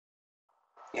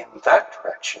In that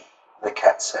direction, the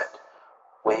cat said,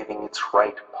 waving its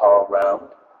right paw round,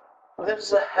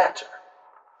 lives a hatter,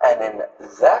 and in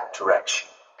that direction,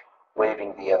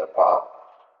 waving the other paw,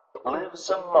 lives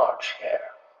a March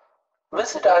hare.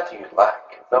 Visit either you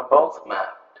like, they're both mad.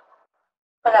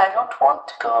 But I don't want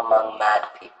to go among mad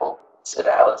people, said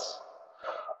Alice.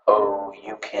 Oh,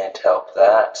 you can't help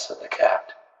that, said the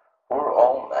cat. We're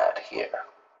all mad here.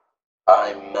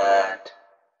 I'm mad.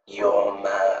 You're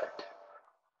mad.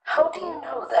 How do you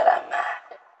know that I'm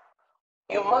mad?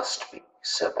 You must be,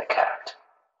 said the cat,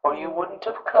 or you wouldn't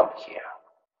have come here.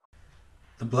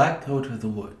 The Black Goat of the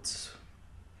Woods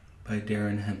by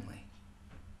Darren Henley.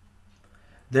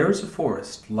 There is a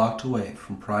forest locked away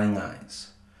from prying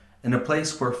eyes, in a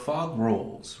place where fog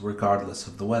rolls regardless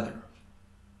of the weather.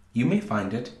 You may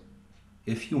find it,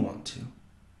 if you want to.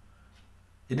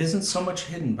 It isn't so much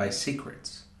hidden by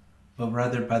secrets, but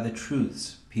rather by the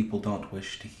truths people don't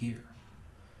wish to hear.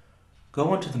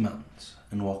 Go into the mountains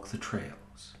and walk the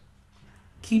trails.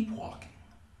 Keep walking.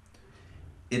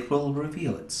 It will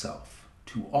reveal itself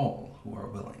to all who are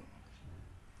willing.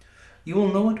 You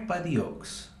will know it by the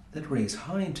oaks that raise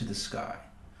high into the sky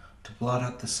to blot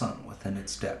out the sun within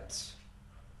its depths.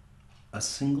 A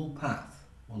single path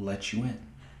will let you in,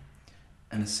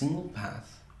 and a single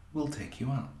path will take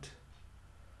you out.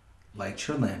 Light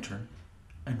your lantern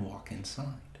and walk inside.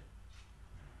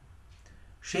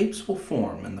 Shapes will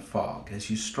form in the fog as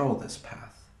you stroll this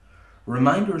path,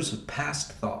 reminders of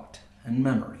past thought and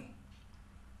memory.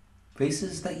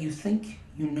 Faces that you think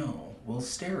you know will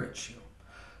stare at you,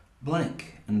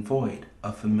 blank and void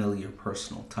of familiar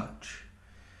personal touch.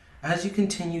 As you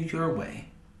continue your way,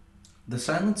 the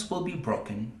silence will be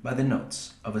broken by the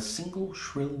notes of a single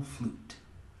shrill flute.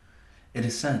 It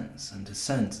ascends and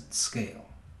descends its scale,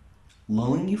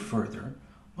 lulling you further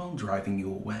while driving you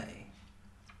away.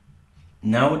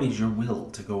 Now it is your will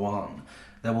to go on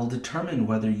that will determine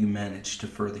whether you manage to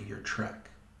further your trek.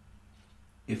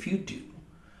 If you do,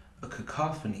 a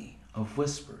cacophony of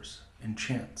whispers and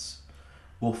chants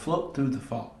will float through the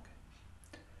fog.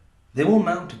 They will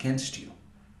mount against you,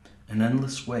 an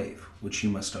endless wave which you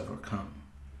must overcome.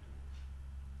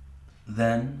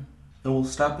 Then it will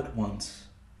stop at once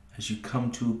as you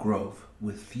come to a grove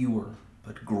with fewer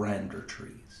but grander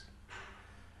trees.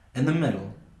 In the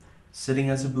middle, sitting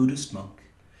as a Buddhist monk,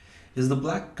 is the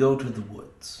Black Goat of the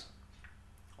Woods.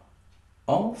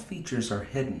 All features are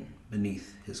hidden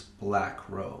beneath his black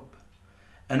robe,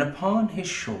 and upon his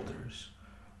shoulders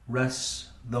rests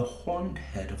the horned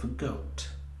head of a goat.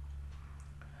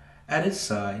 At his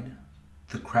side,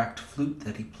 the cracked flute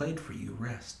that he played for you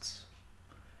rests.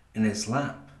 In his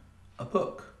lap, a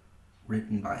book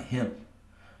written by him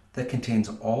that contains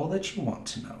all that you want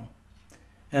to know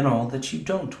and all that you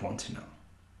don't want to know.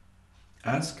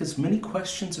 Ask as many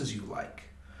questions as you like.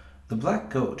 The Black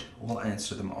Goat will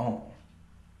answer them all.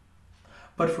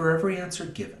 But for every answer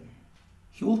given,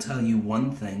 he will tell you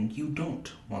one thing you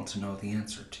don't want to know the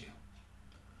answer to.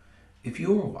 If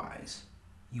you are wise,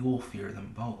 you will fear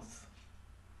them both.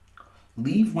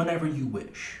 Leave whenever you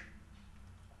wish,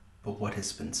 but what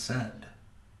has been said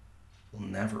will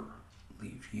never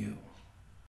leave you.